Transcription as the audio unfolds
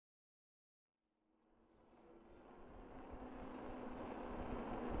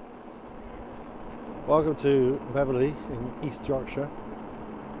Welcome to Beverley in East Yorkshire,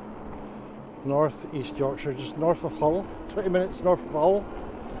 North East Yorkshire, just north of Hull, 20 minutes north of Hull.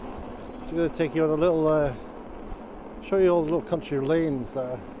 So I'm going to take you on a little, show you all the little country lanes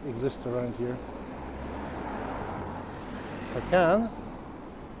that exist around here. If I can,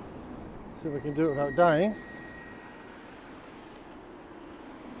 see if I can do it without dying.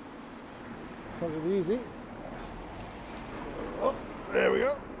 It's not going to be easy. Oh, there we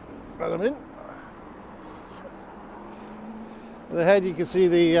go, got them in. And ahead you can see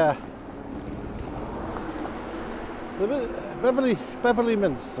the Beverley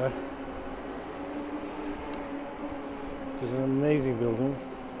Minster, which is an amazing building.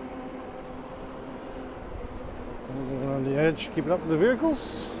 Going around the edge, keeping up with the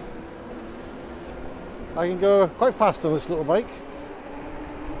vehicles. I can go quite fast on this little bike.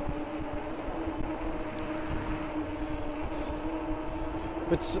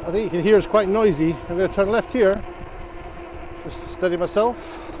 Which I think you can hear is quite noisy. I'm going to turn left here. Just to steady myself.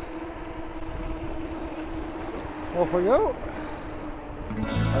 Off we go.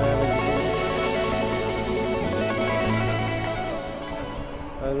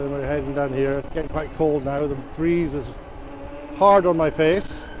 And then we're heading down here. It's getting quite cold now. The breeze is hard on my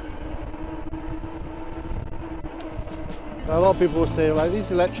face. Now, a lot of people will say, like,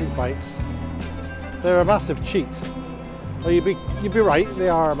 these electric bikes, they're a massive cheat. Well, you'd be right, they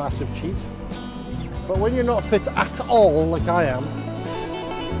are a massive cheat. But when you're not fit at all, like I am,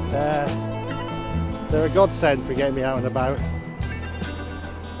 they're a godsend for getting me out and about.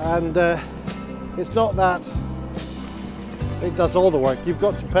 And it's not that it does all the work, you've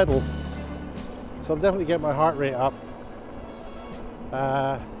got to pedal. So I'm definitely getting my heart rate up.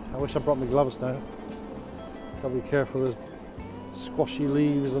 I wish I brought my gloves now. Gotta be careful, there's squashy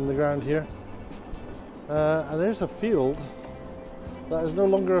leaves on the ground here. And there's a field that is no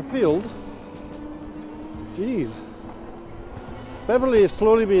longer a field. Jeez. Beverley is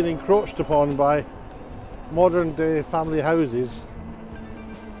slowly being encroached upon by modern day family houses.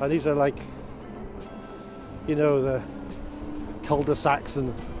 And these are like, you know, the cul-de-sacs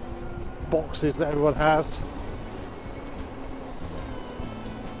and boxes that everyone has.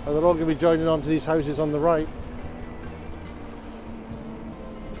 And they're all going to be joining on to these houses on the right.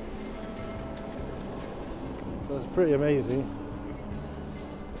 So it's pretty amazing.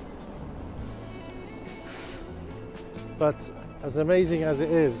 But as amazing as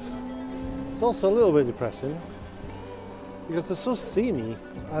it is, it's also a little bit depressing because they're so samey,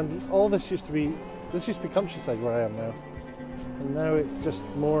 and all this used to be countryside where I am now, and now it's just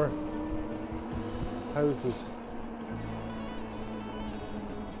more houses.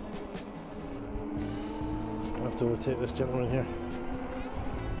 I'll have to overtake this gentleman here.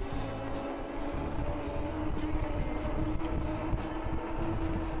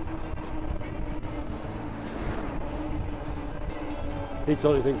 He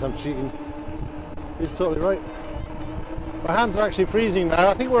totally thinks I'm cheating. He's totally right. My hands are actually freezing now.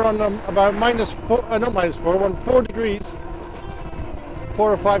 I think we're on about -4, not -4, we're on 4 degrees.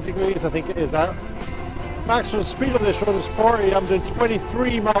 4 or 5 degrees I think it is now. Maximum speed on this road is 40. I'm doing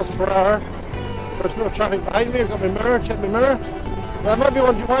 23 miles per hour. There's no traffic behind me. I've got my mirror, check my mirror. Now I might be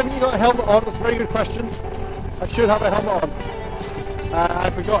wondering, why haven't you got a helmet on? That's a very good question. I should have a helmet on. I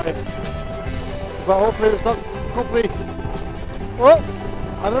forgot it. But hopefully it's not, well,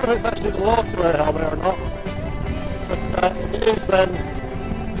 I don't know if it's actually the law to wear a helmet or not, but if it is, then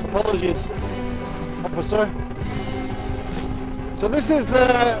apologies, officer. So this is I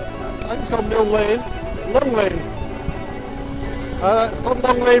think it's called Mill Lane, Long Lane. It's called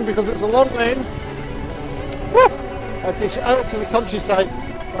Long Lane because it's a long lane. Woo! It takes you out to the countryside.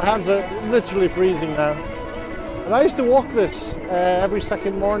 My hands are literally freezing now. And I used to walk this every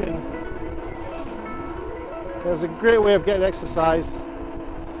second morning. It's a great way of getting exercise,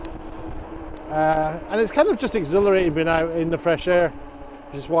 and it's kind of just exhilarating being out in the fresh air,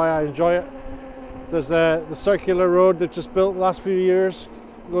 which is why I enjoy it. There's the circular road they've just built the last few years,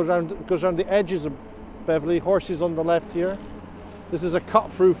 goes around the edges of Beverley. Horses on the left here. This is a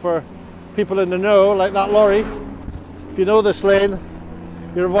cut through for people in the know, like that lorry. If you know this lane,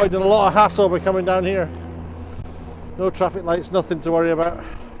 you're avoiding a lot of hassle by coming down here. No traffic lights, nothing to worry about.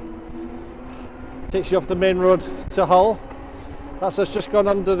 Takes you off the main road to Hull. That's us just gone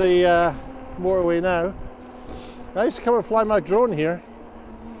under the motorway now. I used to come and fly my drone here,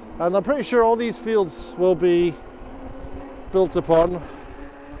 and I'm pretty sure all these fields will be built upon,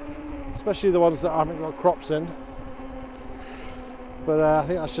 especially the ones that haven't got crops in. But I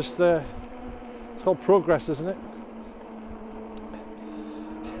think that's just, it's called progress, isn't it?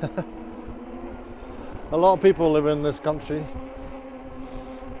 A lot of people live in this country.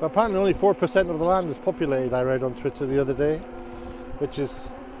 But apparently only 4% of the land is populated, I read on Twitter the other day, which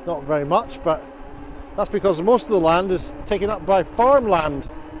is not very much, but that's because most of the land is taken up by farmland,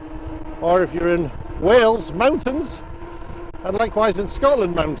 or if you're in Wales, mountains, and likewise in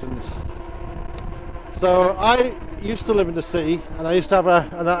Scotland, mountains. So I used to live in the city, and I used to have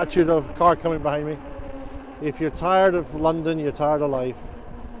an attitude of a car coming behind me. If you're tired of London, you're tired of life.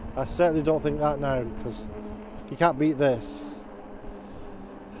 I certainly don't think that now, because you can't beat this.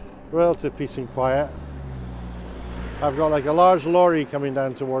 Relative peace and quiet. I've got like a large lorry coming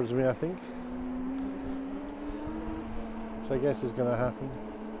down towards me, I think. Which I guess is going to happen.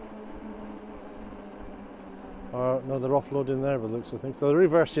 No, they're offloading there by the looks of things. So they're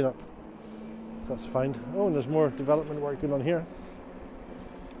reversing up. That's fine. Oh, and there's more development work going on here.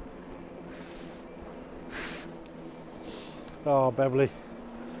 Oh, Beverley.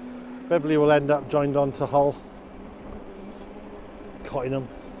 Beverley will end up joined on to Hull. Cottingham.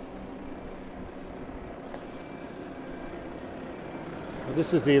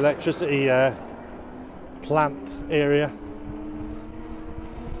 This is the electricity plant area.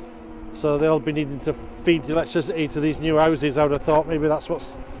 So they'll be needing to feed electricity to these new houses. I would have thought maybe that's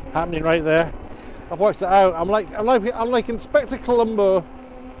what's happening right there. I've worked it out. I'm like Inspector Columbo.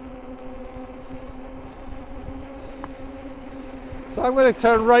 So I'm going to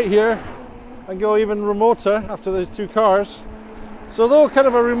turn right here and go even remoter after those two cars. So though kind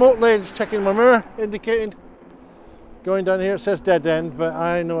of a remote lane, just checking my mirror, indicating going down here. It says dead end, but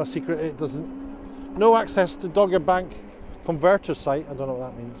I know a secret, it doesn't. No access to Dogger Bank converter site. I don't know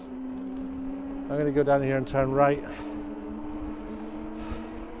what that means. I'm going to go down here and turn right.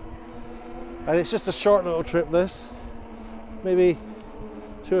 And it's just a short little trip, this. Maybe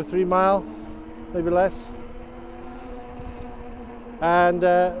 2 or 3 mile, maybe less. And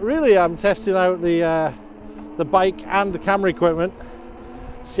really I'm testing out the bike and the camera equipment,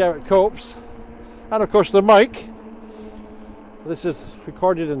 see how it copes. And of course the mic. This is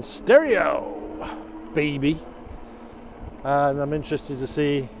recorded in stereo, baby. And I'm interested to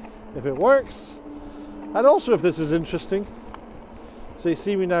see if it works. And also if this is interesting. So you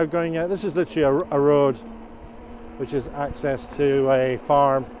see me now going out. This is literally a road, which is access to a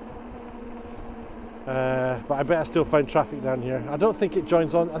farm. But I bet I still find traffic down here. I don't think it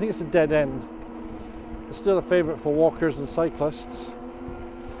joins on. I think it's a dead end. It's still a favourite for walkers and cyclists.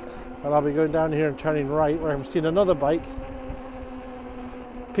 And I'll be going down here and turning right, where I'm seeing another bike.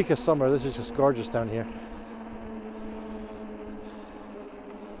 Peak of summer. This is just gorgeous down here.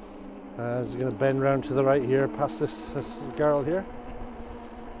 I'm just going to bend round to the right here, past this girl here.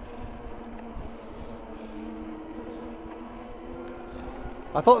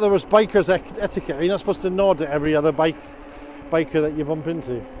 I thought there was biker's etiquette. You're not supposed to nod at every other biker that you bump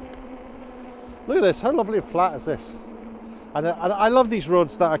into. Look at this. How lovely and flat is this? And I love these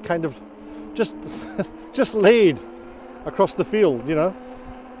roads that are kind of just just laid across the field, you know.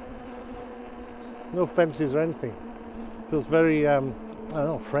 No fences or anything. Feels very, I don't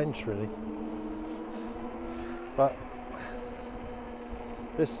know, French really. But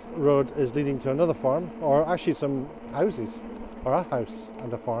this road is leading to another farm, or actually some houses. Or a house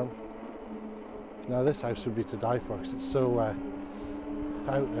and a farm. Now this house would be to die for because it's so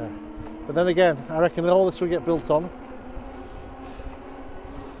out there. But then again, I reckon all this will get built on.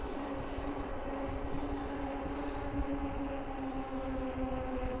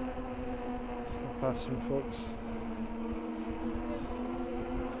 Past some folks.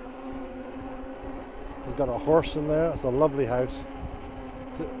 He's got a horse in there. It's a lovely house.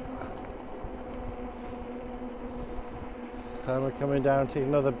 And we're coming down, taking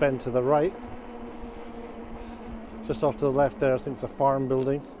another bend to the right. Just off to the left there, I think it's a farm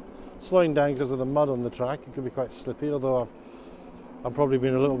building. Slowing down because of the mud on the track. It could be quite slippy, although I'm probably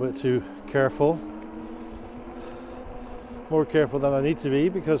being a little bit too careful. More careful than I need to be,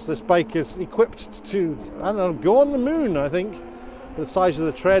 because this bike is equipped to, I don't know, go on the moon, I think. The size of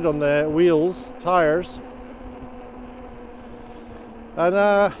the tread on the wheels, tyres.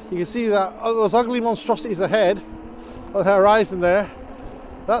 And you can see that those ugly monstrosities ahead on the horizon there.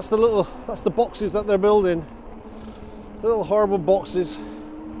 That's the boxes that they're building. Little horrible boxes.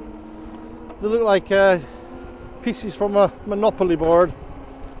 They look like pieces from a Monopoly board.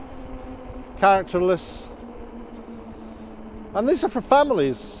 Characterless. And these are for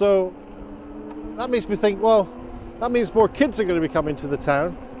families, so that makes me think, well, that means more kids are going to be coming to the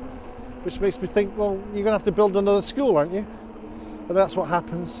town, which makes me think, well, you're going to have to build another school, aren't you? And that's what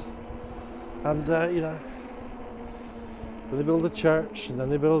happens. And, you know, they build a church, and then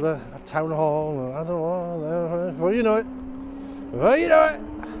they build a town hall, and I don't know, well, you know it. Well, you know it.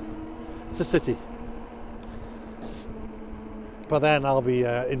 It's a city. But then I'll be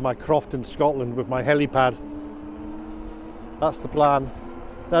in my croft in Scotland with my helipad. That's the plan.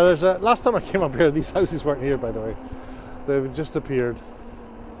 Now there's last time I came up here, these houses weren't here, by the way. They've just appeared.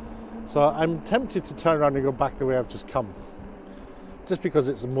 So I'm tempted to turn around and go back the way I've just come. Just because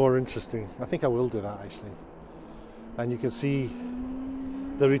it's more interesting. I think I will do that actually. And you can see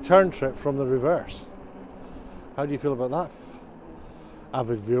the return trip from the reverse. How do you feel about that,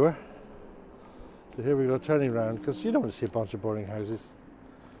 avid viewer? So here we go, turning around, because you don't want to see a bunch of boring houses.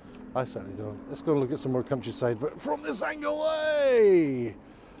 I certainly don't. Let's go and look at some more countryside, but from this angle, hey!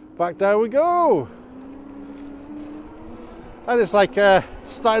 Back down we go! And it's like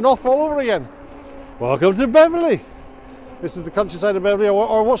starting off all over again. Welcome to Beverley! This is the countryside of Beverley,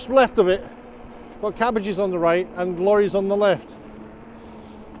 or what's left of it. Got cabbages on the right and lorries on the left.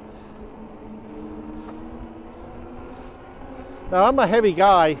 Now I'm a heavy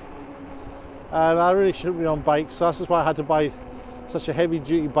guy and I really shouldn't be on bikes, so this is why I had to buy such a heavy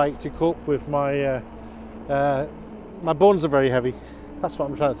duty bike to cope with my my bones are very heavy. That's what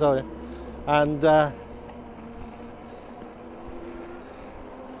I'm trying to tell you. And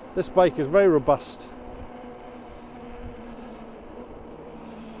this bike is very robust.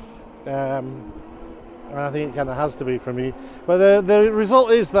 And I think it kind of has to be for me. But the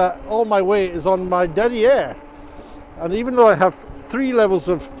result is that all my weight is on my derriere. And even though I have 3 levels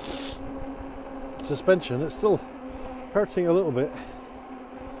of suspension, it's still hurting a little bit.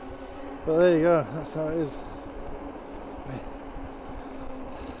 But there you go, that's how it is.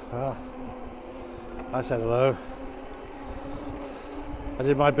 Well, I said hello. I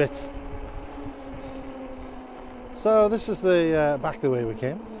did my bit. So this is the back the way we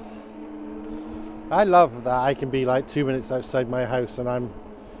came. I love that I can be like 2 minutes outside my house and I'm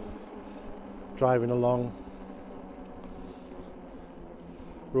driving along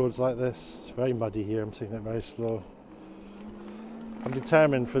roads like this. It's very muddy here, I'm taking it very slow. I'm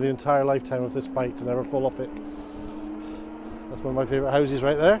determined for the entire lifetime of this bike to never fall off it. That's one of my favourite houses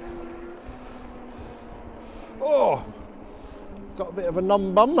right there. Oh! Got a bit of a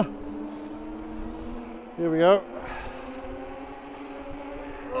numb bum. Here we go.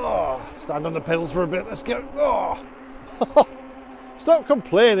 Oh, stand on the pedals for a bit, let's go. Oh! Stop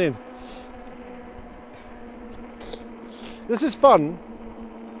complaining. This is fun,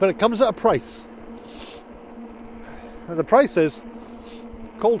 but it comes at a price. And the price is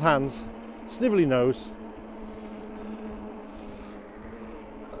cold hands, snivelly nose,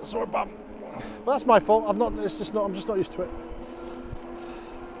 sore bum. But that's my fault. I'm just not used to it.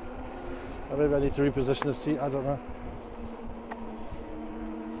 Or maybe I need to reposition the seat, I don't know.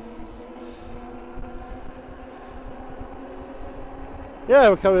 Yeah,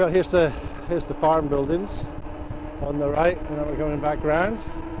 we're coming out, here's the farm buildings on the right, and then we're going back round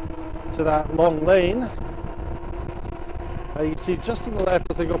to that long lane. You can see just on the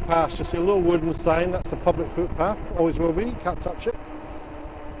left as I go past, you see a little wooden sign, that's a public footpath, always will be, can't touch it.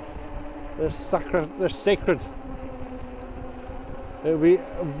 They're sacred. It would be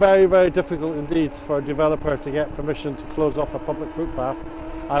very, very difficult indeed for a developer to get permission to close off a public footpath,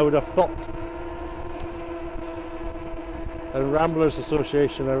 I would have thought. And Ramblers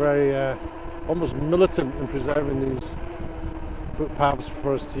Association are very, almost militant in preserving these footpaths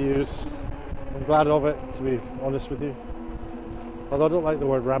for us to use. I'm glad of it, to be honest with you. Although I don't like the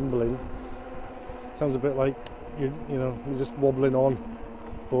word rambling. It sounds a bit like you're just wobbling on,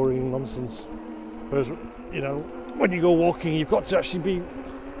 boring nonsense. Whereas, when you go walking, you've got to actually be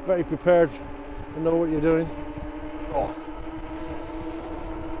very prepared and know what you're doing. Oh.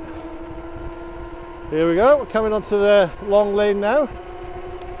 Here we go, we're coming onto the long lane now.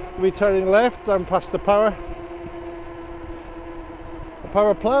 We'll be turning left down past the power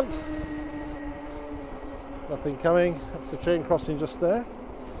plant. Nothing coming, that's the train crossing just there.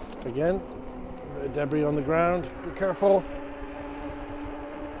 Again, a bit of debris on the ground, be careful.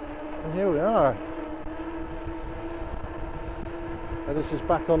 And here we are. And this is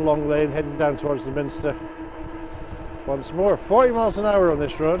back on Long Lane, heading down towards the Minster. Once more, 40 miles an hour on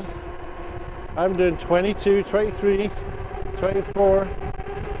this road. I'm doing 22, 23, 24,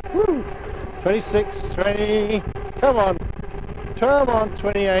 woo, 26, 20, come on,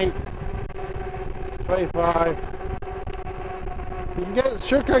 28, 25. You can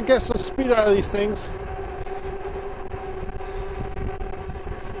get some speed out of these things.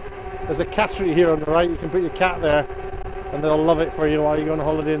 There's a cattery here on the right, you can put your cat there and they'll love it for you while you go on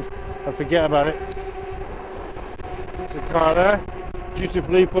holiday and forget about it. There's a car there,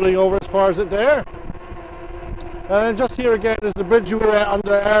 dutifully pulling over as far as it dare. And then just here again is the bridge we were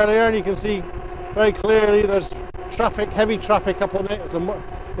under earlier, and you can see very clearly there's traffic, heavy traffic up on it. It's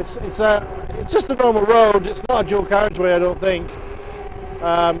It's just a normal road. It's not a dual carriageway, I don't think.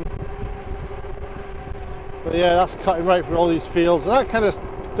 But yeah, that's cutting right through all these fields, and that kind of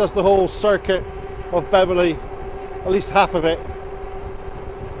does the whole circuit of Beverley, at least half of it.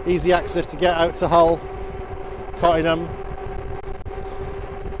 Easy access to get out to Hull, Cottingham,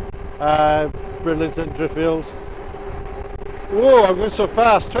 Bridlington, Driffield. Whoa, I'm going so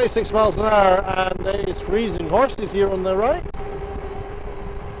fast, 26 miles an hour, and it's freezing. Horses here on the right.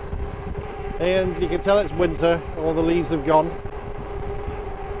 And you can tell it's winter, all the leaves have gone.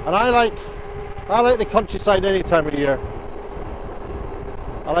 And I like the countryside any time of year.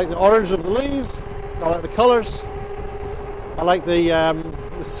 I like the orange of the leaves, I like the colours, I like the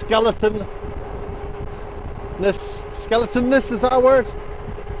skeletonness, is that a word?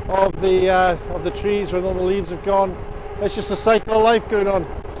 Of the trees when all the leaves have gone. It's just a cycle of life going on.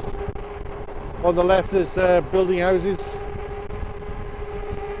 On the left is building houses.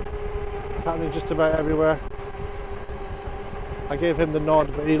 It's happening just about everywhere. I gave him the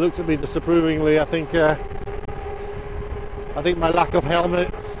nod, but he looked at me disapprovingly. I think my lack of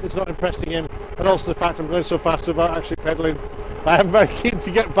helmet is not impressing him, and also the fact I'm going so fast without actually pedalling. I am very keen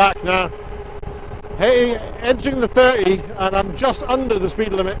to get back now. Hey, entering the 30, and I'm just under the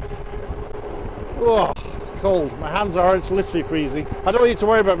speed limit. Oh, it's cold. My hands are, it's literally freezing. I don't want you to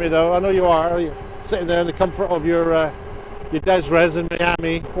worry about me though. I know you are. You're sitting there in the comfort of your des res in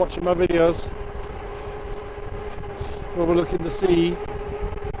Miami, watching my videos, overlooking the sea,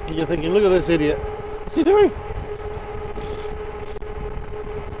 and you're thinking, look at this idiot. What's he doing?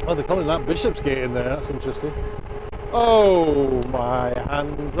 Oh, they're calling that Bishopsgate in there. That's interesting. Oh, my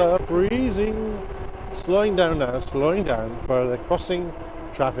hands are freezing. Slowing down now, slowing down for the crossing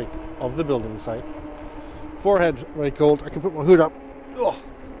traffic of the building site. Forehead very cold. I can put my hood up. Oh,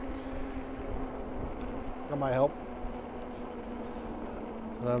 that might help.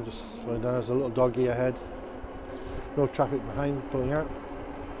 And I'm just slowing down. There's a little doggy ahead. No traffic behind, pulling out.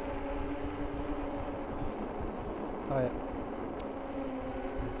 Hi.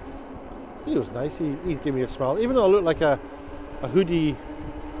 He was nice. He gave me a smile. Even though I look like a hoodie,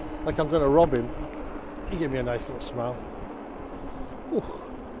 like I'm going to rob him, he gave me a nice little smile.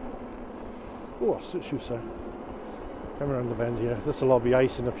 Oh, suits you, sir. Coming around the bend here. This will all be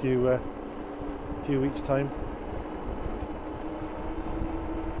ice in a few weeks' time.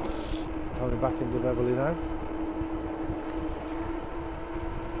 Coming back into Beverley now.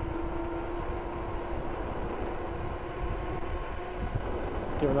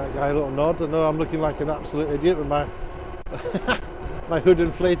 Giving that guy a little nod. I know I'm looking like an absolute idiot with my my hood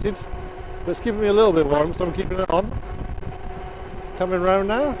inflated, but it's keeping me a little bit warm, so I'm keeping it on. Coming round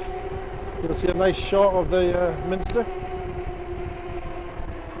now, you'll see a nice shot of the Minster.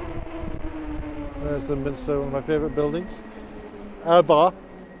 There's the Minster, one of my favourite buildings ever. Oh.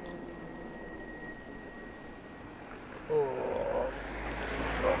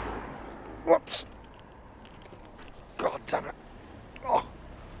 Whoops! God damn it! Oh,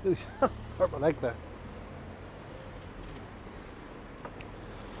 hurt my leg there.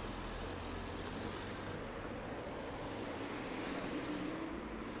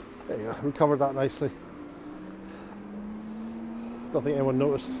 There you go, recovered that nicely. Don't think anyone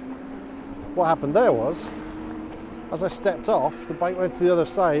noticed. What happened there was, as I stepped off, the bike went to the other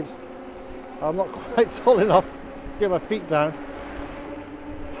side. I'm not quite tall enough to get my feet down,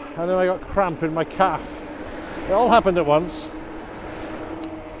 and then I got cramp in my calf. It all happened at once.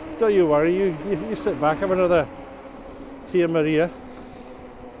 Don't you worry, you sit back, have another Tia Maria.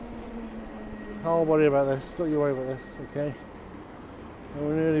 I'll worry about this, don't you worry about this, okay? And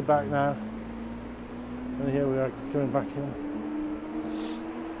we're nearly back now. And here we are, coming back in.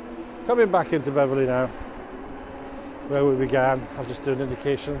 Coming back into Beverley now, where we began. I'll just do an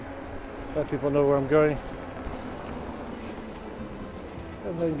indication, let people know where I'm going.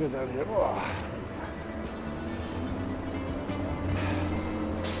 And then go down here. Oh.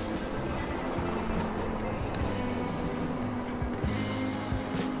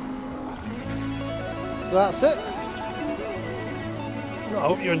 That's it. I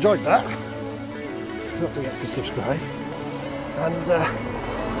hope you enjoyed that. Don't forget to subscribe, and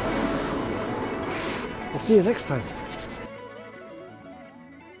I'll see you next time.